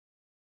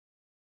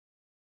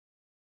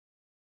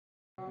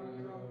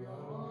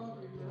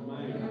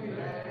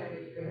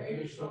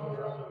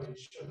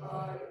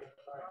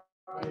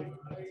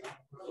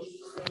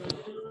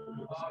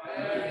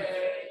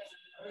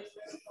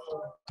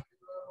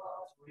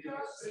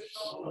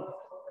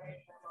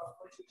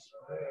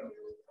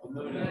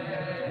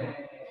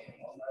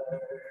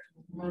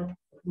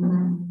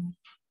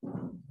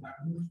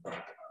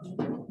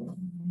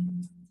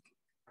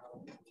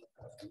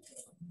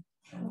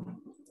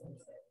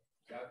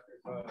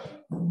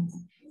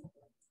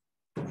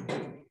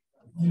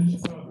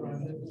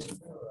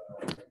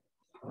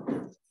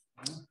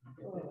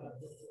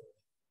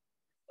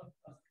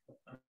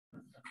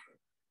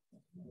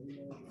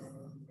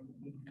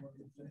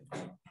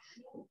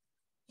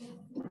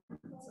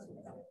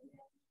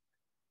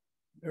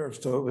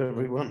Erev Tov,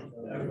 everyone.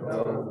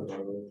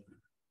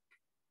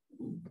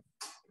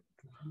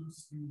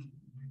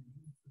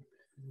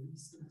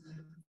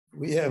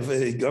 We have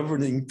a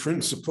governing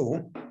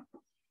principle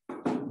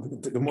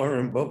that the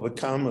Gemara in Bava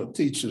Kama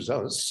teaches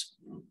us.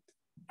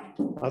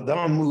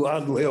 Adamu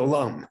ad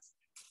leolam.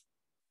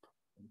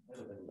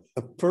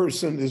 A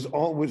person is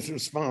always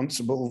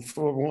responsible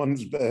for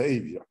one's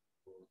behavior.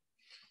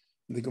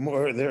 The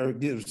Gemara there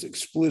gives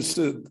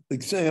explicit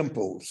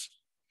examples.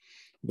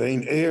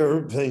 Vein air,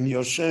 vein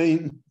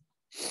yoshein.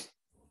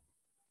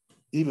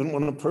 Even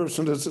when a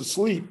person is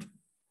asleep,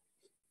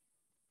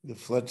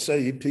 if let's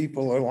say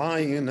people are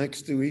lying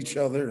next to each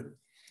other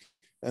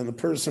and the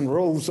person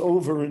rolls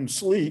over in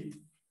sleep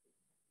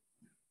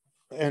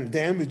and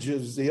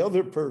damages the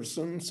other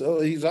person, so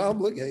he's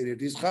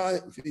obligated, he's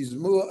chayav, he's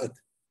mu'ad.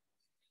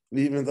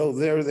 Even though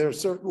there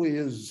certainly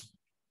is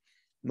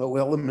no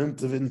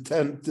element of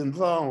intent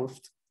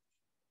involved.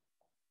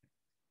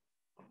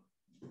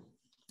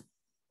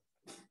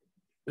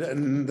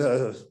 And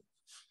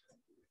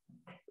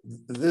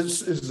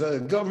this is a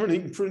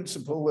governing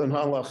principle in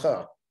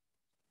halakha,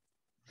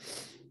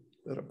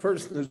 that a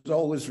person is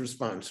always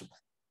responsible.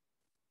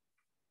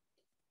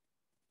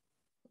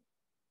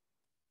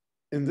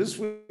 In this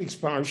week's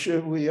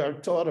parsha, we are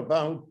taught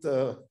about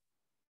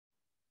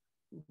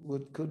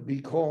what could be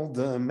called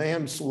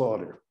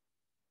manslaughter,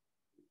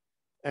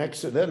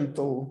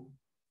 accidental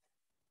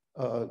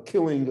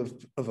killing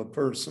of a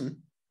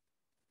person.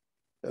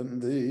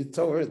 And the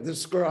Torah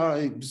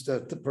describes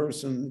that the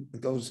person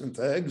goes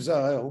into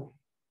exile,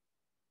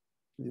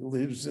 he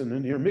lives in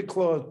an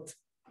miklot,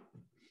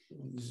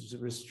 he's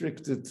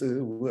restricted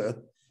to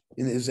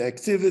in his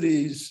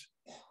activities.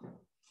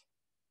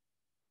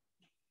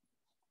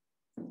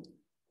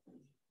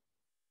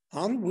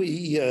 How do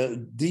we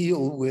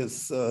deal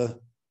with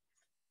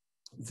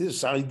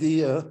this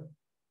idea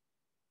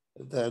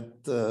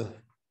that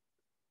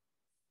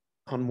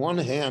on one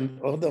hand,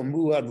 Adam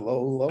muad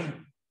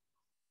lo'olam,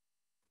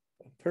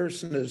 a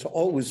person is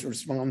always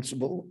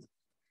responsible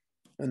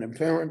and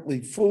apparently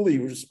fully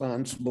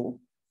responsible,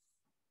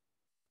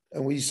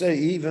 and we say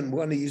even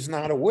when he's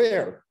not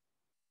aware.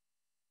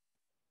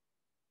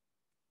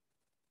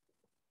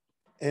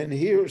 And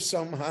here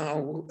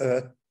somehow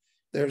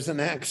there's an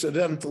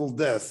accidental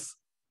death.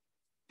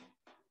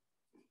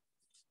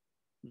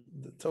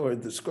 The Torah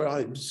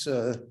describes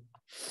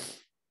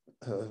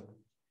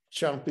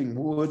chopping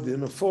wood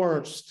in a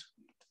forest.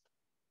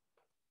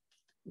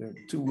 There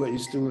are two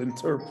ways to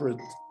interpret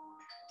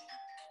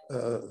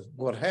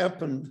what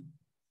happened.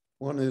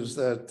 One is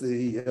that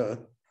the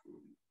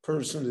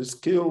person is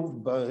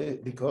killed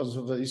because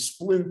of a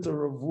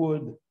splinter of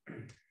wood.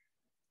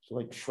 It's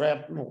like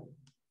shrapnel.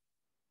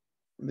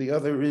 The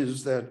other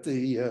is that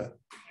the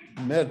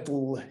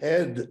metal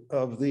head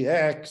of the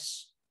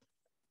axe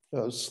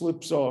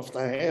slips off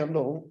the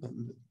handle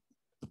and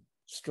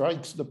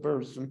strikes the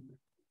person.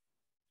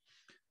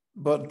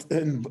 But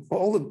in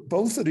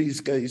both of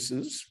these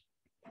cases,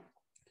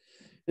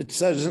 it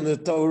says in the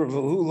Torah,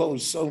 "V'hulo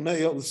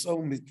soneo so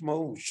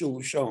mitmo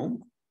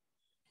shulshom."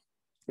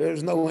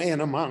 There's no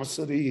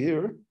animosity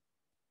here.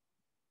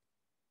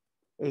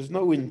 There's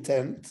no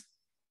intent.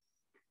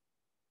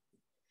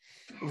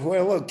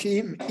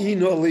 V'elokim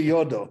ino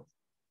liyodo.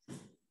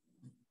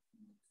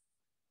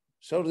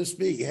 So to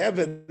speak,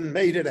 heaven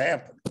made it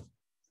happen.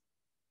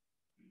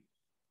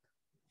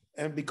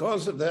 And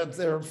because of that,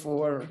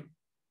 therefore,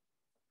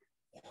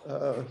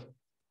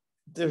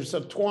 there's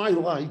a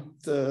twilight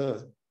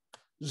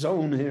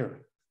zone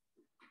here.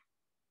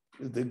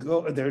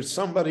 There's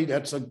somebody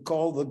that's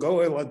called the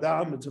Goel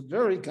Adam. It's a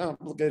very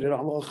complicated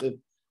halacha.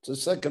 It's a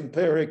second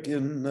parak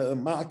in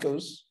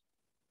Makos.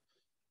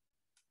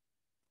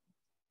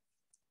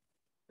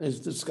 It's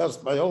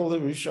discussed by all the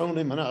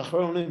Rishonim and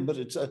Achronim, but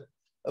it's a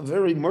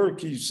very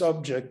murky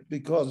subject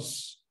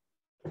because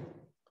it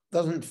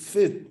doesn't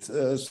fit,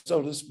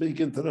 so to speak,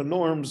 into the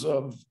norms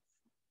of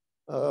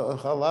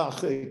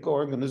halachic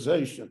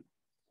organization.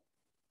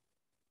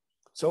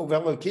 So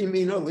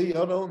Velakimina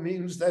Liyodo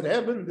means that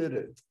heaven did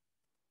it.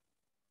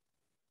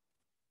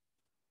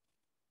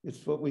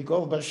 It's what we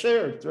call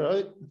Bashert,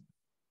 right?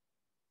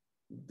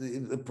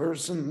 The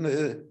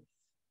person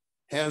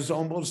has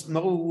almost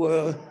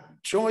no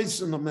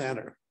choice in the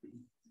matter.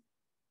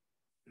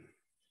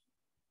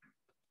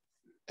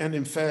 And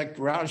in fact,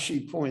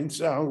 Rashi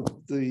points out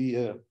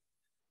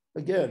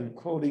again,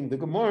 quoting the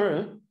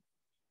Gemara,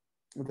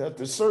 that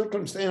the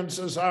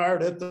circumstances are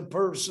that the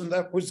person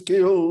that was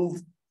killed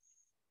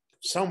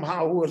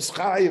somehow was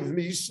chayiv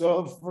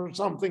misa for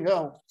something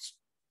else.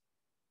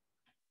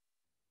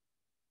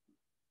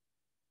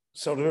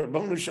 So the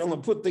Rebbeinu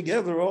Shalom put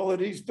together all of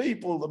these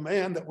people. The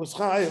man that was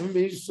chayiv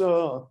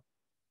misa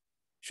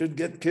should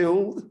get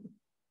killed.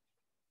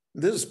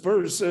 This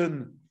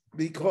person,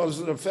 because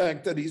of the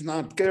fact that he's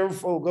not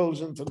careful,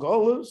 goes into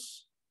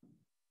golus.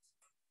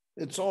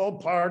 It's all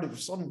part of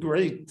some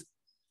great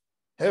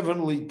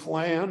heavenly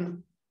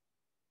plan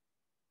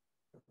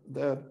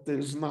that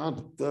is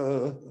not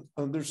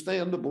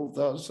understandable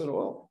to us at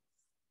all.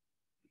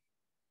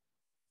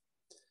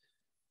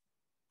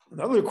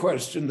 Another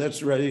question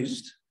that's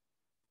raised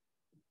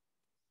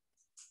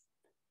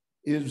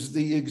is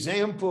the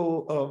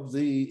example of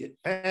the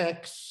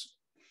axe.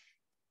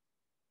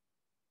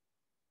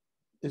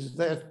 Is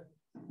that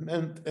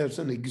meant as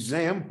an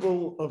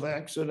example of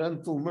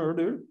accidental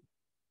murder?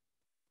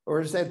 Or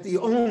is that the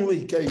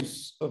only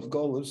case of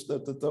golus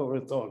that the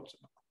Torah talks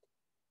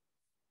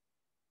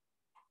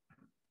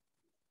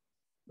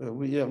about?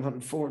 We have,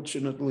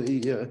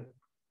 unfortunately,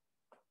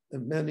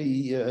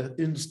 many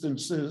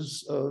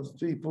instances of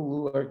people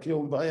who are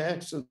killed by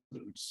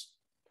accidents.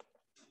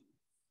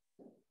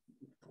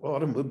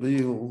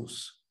 Automobiles,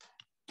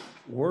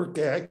 work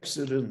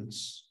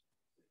accidents,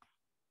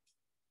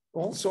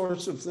 all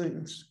sorts of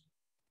things.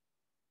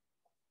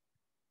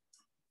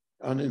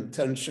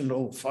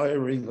 Unintentional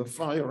firing of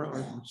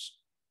firearms.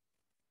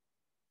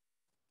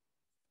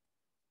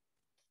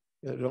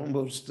 There's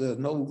almost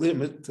no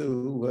limit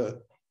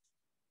to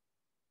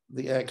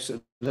the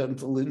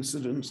accidental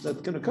incidents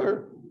that can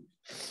occur.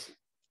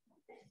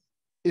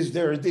 Is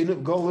there a din of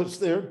golus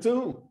there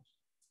too?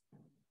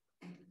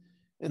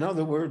 In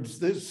other words,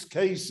 this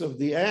case of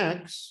the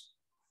axe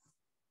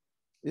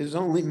is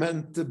only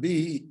meant to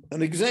be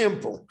an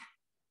example.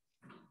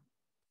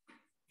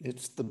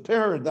 It's the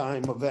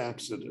paradigm of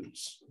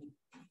accidents,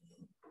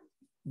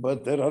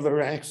 but that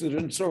other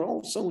accidents are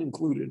also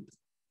included,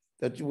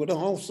 that you would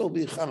also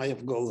be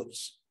chayav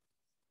golus,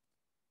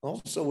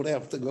 also would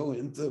have to go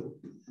into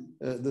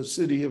the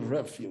city of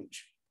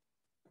refuge.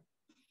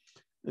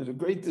 There's a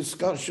great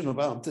discussion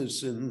about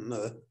this in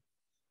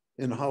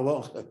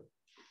halacha.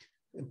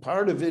 And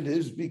part of it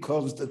is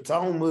because the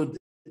Talmud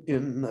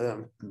in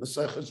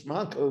Maseches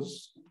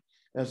Makos,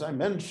 as I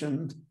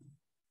mentioned,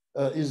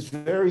 is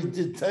very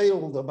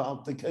detailed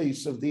about the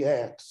case of the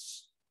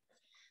axe,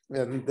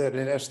 and that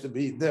it has to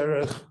be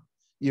derech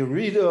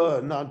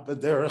yerida, not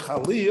derech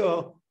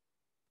aliyah,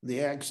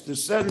 the axe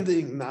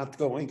descending, not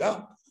going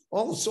up,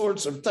 all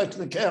sorts of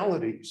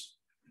technicalities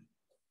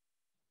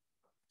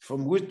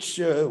from which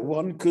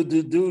one could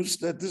deduce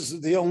that this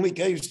is the only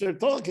case they're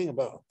talking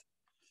about.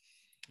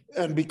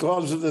 And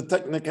because of the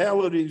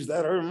technicalities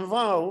that are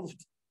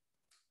involved,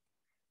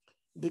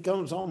 it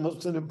becomes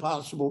almost an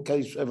impossible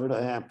case ever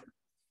to happen.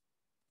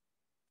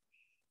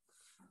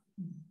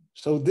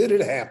 So did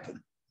it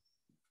happen?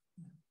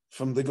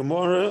 From the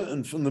Gemara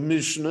and from the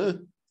Mishnah,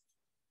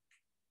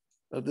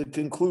 the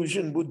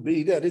conclusion would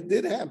be that it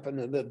did happen,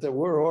 and that there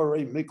were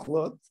already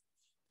miklat,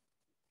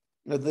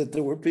 and that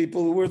there were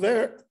people who were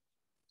there.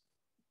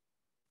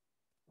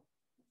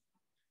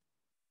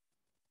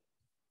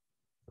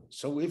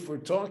 So if we're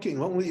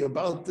talking only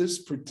about this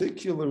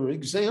particular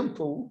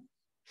example,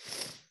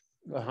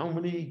 how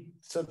many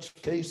such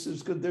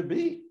cases could there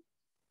be?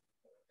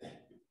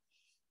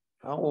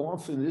 How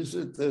often is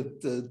it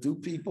that two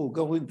people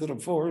go into the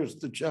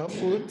forest to chop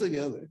wood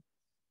together,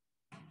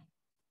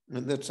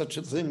 and that such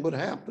a thing would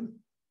happen?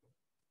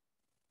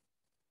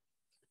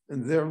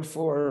 And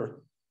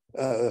therefore,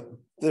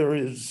 there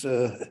is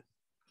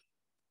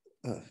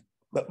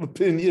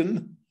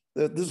opinion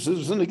that this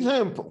is an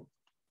example,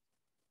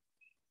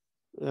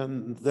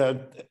 and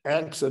that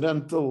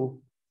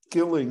accidental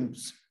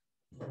killings,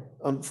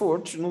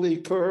 unfortunately,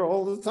 occur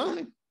all the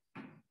time.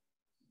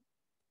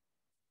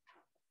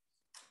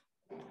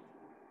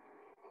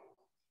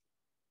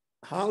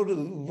 How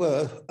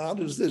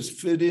does this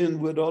fit in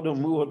with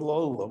Odamu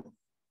Lolam?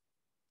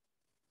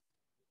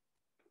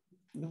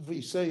 If we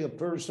say a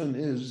person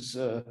is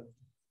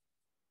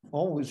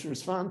always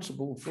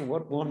responsible for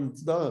what one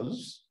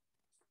does,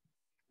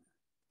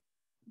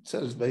 it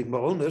says, he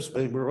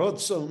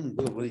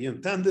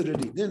intended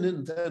it, he didn't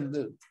intend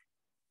it.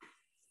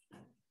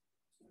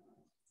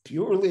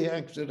 Purely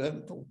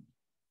accidental.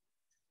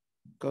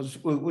 Because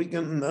we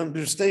can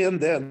understand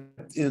that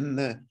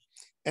in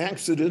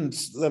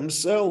accidents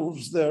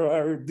themselves, there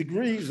are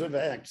degrees of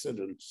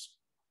accidents.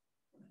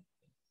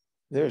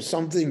 There's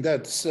something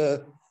that's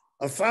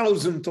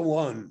 1,000 to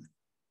 1.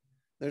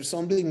 There's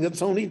something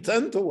that's only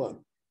 10 to 1.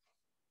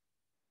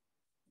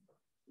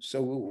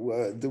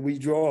 So do we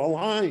draw a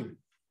line?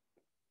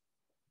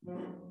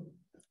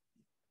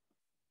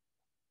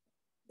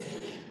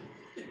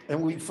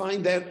 And we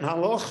find that in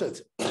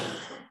halachot.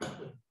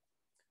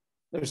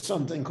 There's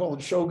something called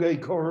shogei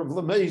korav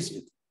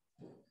lemezid.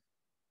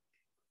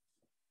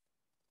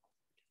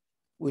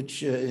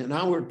 which in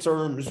our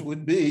terms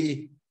would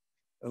be,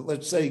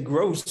 let's say,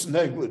 gross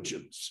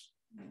negligence.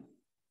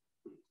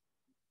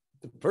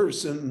 The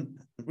person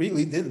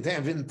really didn't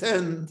have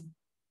intent,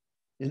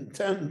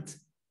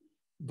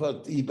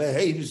 but he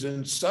behaves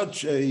in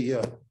such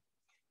a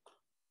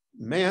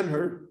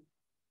manner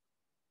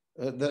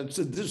that's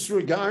a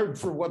disregard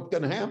for what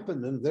can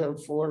happen, and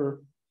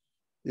therefore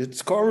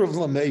it's korov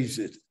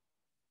lamezid.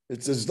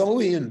 It's as though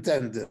he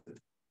intended,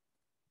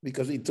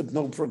 because he took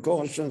no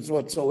precautions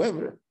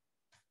whatsoever.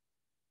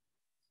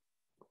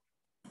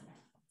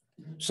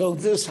 So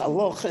this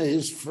halacha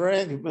is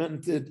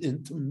fragmented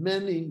into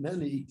many,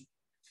 many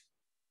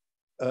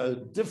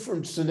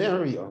different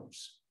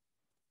scenarios,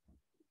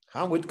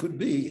 how it could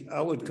be,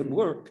 how it could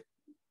work.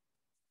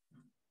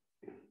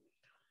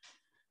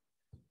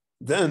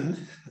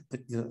 Then,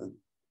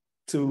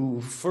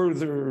 to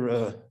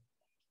further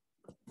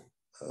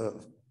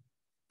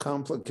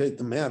complicate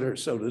the matter,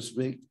 so to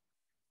speak,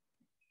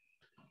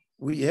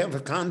 we have a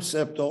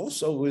concept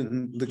also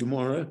in the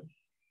Gemara.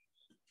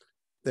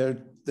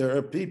 There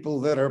are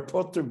people that are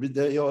potter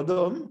b'dei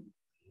Adam,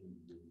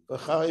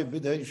 v'chayev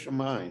b'dei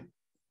Shamayim.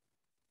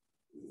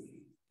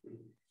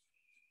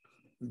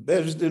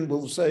 Bezdin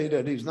will say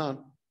that he's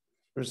not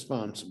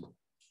responsible.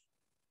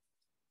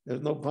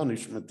 There's no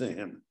punishment to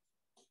him.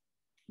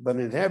 But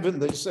in heaven,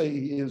 they say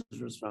he is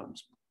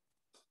responsible.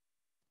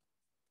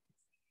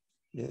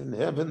 In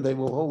heaven, they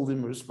will hold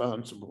him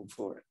responsible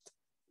for it.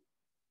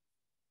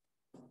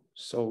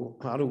 So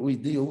how do we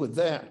deal with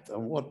that?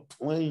 On what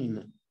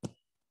plane?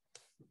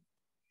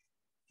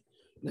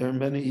 There are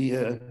many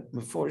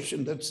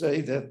meforshim that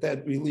say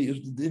that really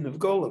is the din of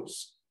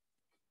Golos.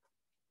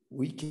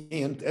 We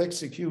can't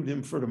execute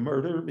him for the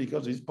murder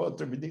because he's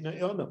potter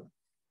b'dinei Adam.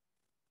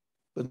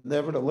 But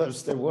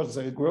nevertheless, there was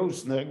a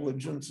gross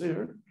negligence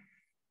here.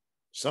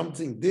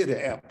 Something did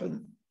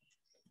happen,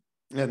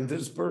 and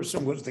this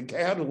person was the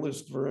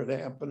catalyst for it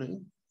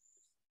happening.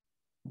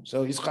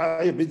 So he's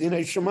chayav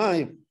b'dinei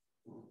Shamayim.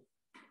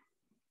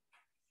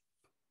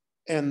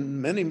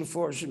 And many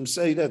meforshim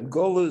say that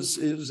Golos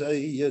is a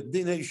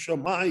dinei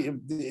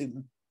Shamayim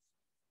din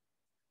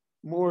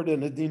more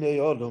than a dinei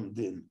Adam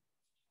din.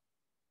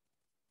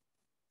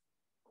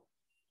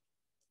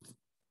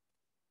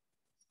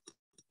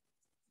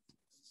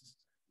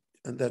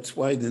 And that's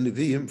why the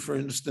Nevi'im, for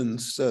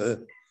instance,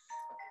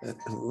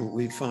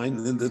 we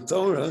find in the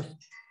Torah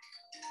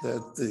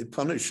that the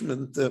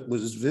punishment that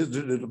was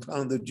visited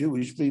upon the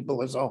Jewish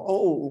people as a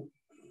whole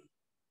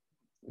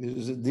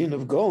is a din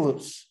of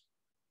Golos,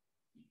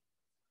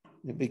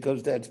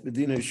 because that's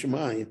B'dinei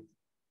Shamayim.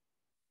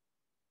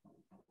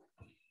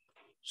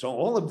 So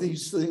all of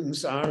these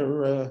things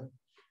are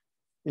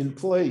in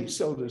play,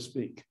 so to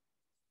speak.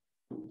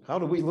 How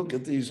do we look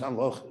at these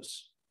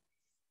halachas?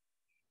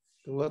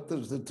 What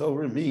does the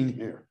Torah mean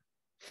here?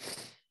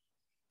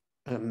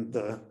 And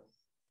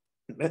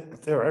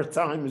there are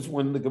times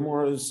when the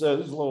Gemara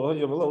says, Lo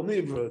hayav lo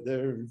nivra,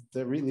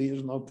 there really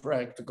is no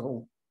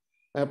practical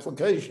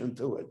application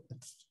to it.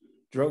 It's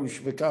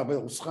drosh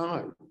v'kabel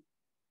schar.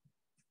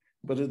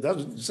 But it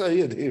doesn't say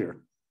it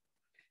here.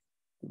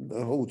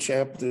 The whole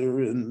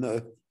chapter in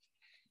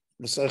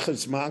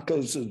Maseches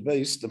Makos is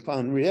based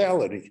upon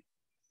reality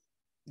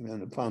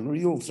and upon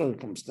real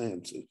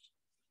circumstances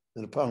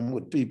and upon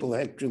what people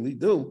actually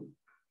do.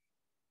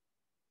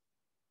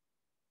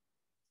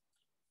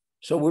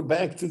 So we're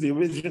back to the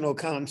original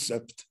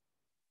concept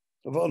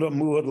of Adam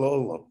Muad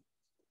Lolo.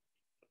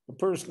 The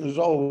person is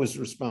always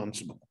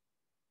responsible.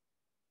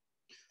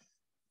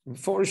 And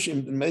force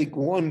him to make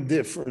one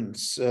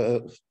difference,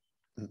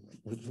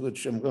 with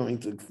which I'm going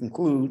to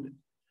conclude.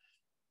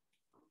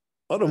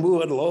 Adam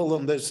Muad Lolo,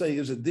 they say,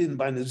 is a din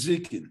by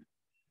Nezikin.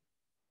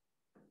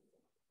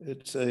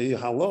 It's a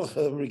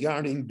halacha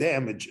regarding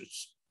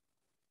damages.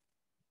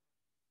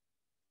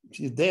 If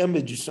you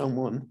damage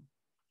someone,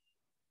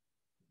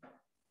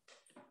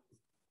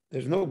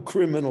 there's no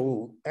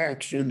criminal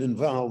action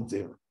involved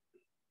there.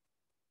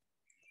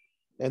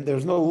 And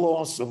there's no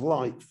loss of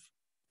life.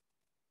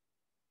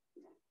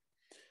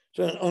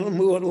 So on a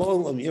muad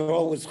lolam, you're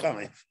always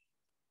chayiv.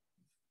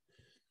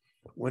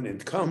 When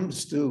it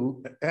comes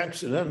to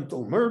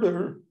accidental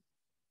murder,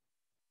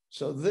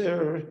 so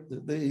there,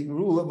 the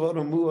rule of on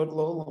a muad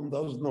lolam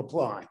doesn't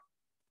apply.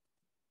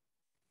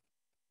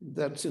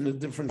 That's in a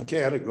different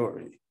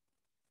category,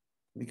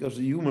 because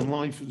the human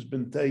life has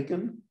been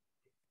taken,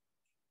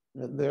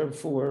 and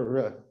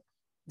therefore,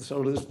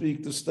 so to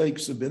speak, the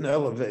stakes have been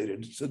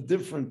elevated. It's a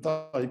different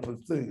type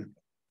of thing.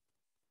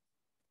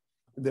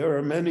 There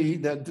are many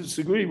that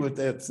disagree with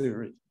that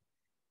theory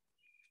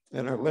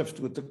and are left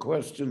with the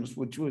questions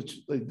which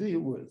they deal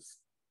with.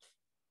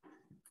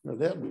 Now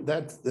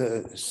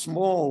that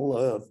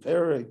small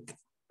parak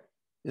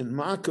in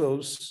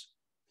Makos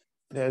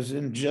has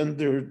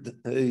engendered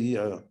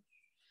an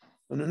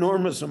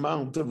enormous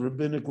amount of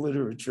rabbinic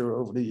literature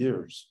over the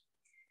years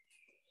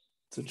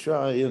to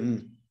try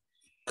and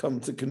come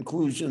to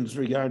conclusions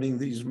regarding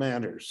these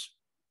matters.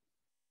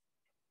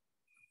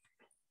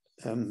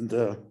 And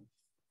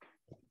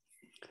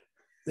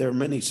there are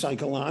many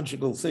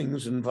psychological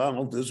things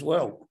involved as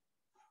well.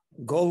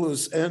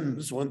 Golus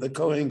ends when the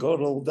Kohen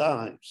Gadol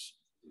dies.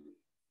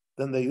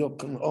 Then they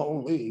can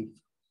all leave.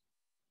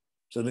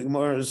 So the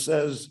Gemara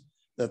says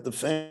that the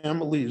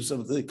families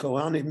of the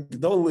Kohanim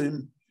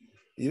Gedolim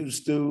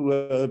used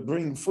to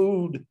bring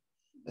food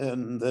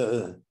and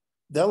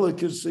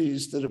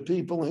delicacies to the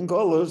people in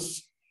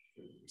Golus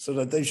so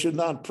that they should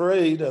not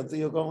pray that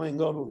the Kohen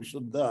Gadol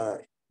should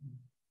die.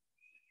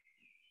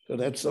 So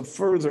that's a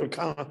further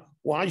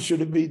why should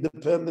it be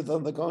dependent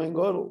on the Kohen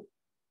Gadol?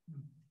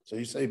 So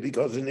you say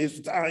because in his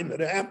time it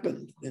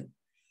happened.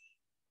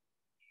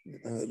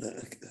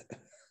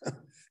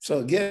 So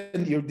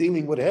again, you're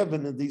dealing with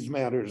heaven in these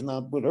matters,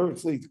 not with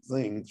earthly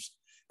things,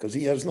 because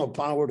he has no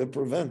power to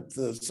prevent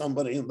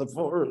somebody in the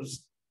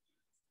forest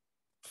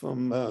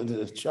from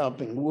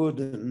chopping wood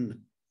and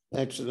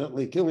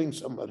accidentally killing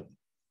somebody.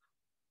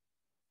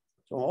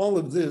 So all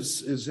of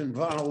this is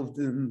involved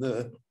in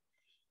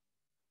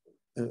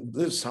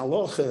this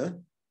halacha.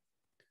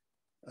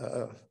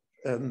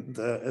 And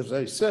as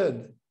I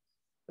said,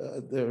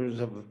 there's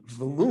a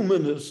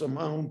voluminous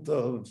amount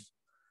of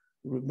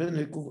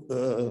rabbinic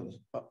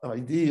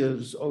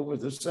ideas over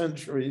the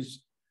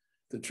centuries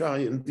to try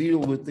and deal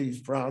with these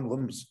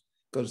problems,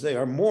 because they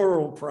are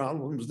moral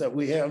problems that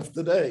we have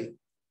today.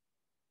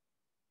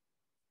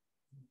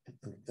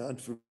 God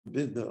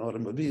forbid, the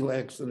automobile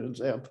accidents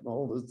happen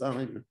all the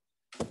time.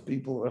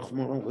 People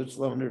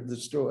are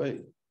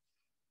destroyed.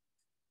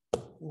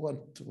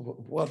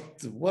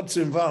 What's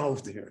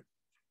involved here?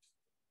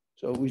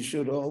 So we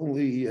should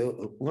only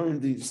learn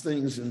these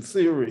things in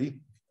theory,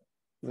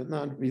 but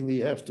not really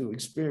have to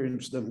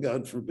experience them,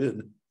 God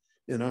forbid,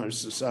 in our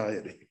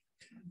society.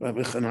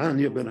 Rabbi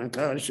Chananya ben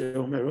Akasha,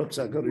 Omer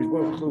HaKadosh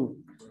Baruch Hu,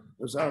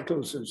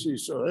 Zakos and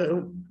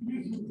Yisrael,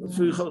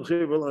 V'fichal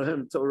Chiv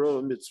Lahem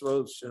Torah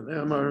Mitzvot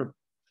Shenemar,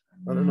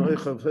 Adonai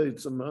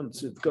Chafetz Aman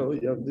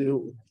Tzidko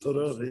Yavdil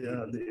Torah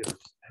V'Yadir.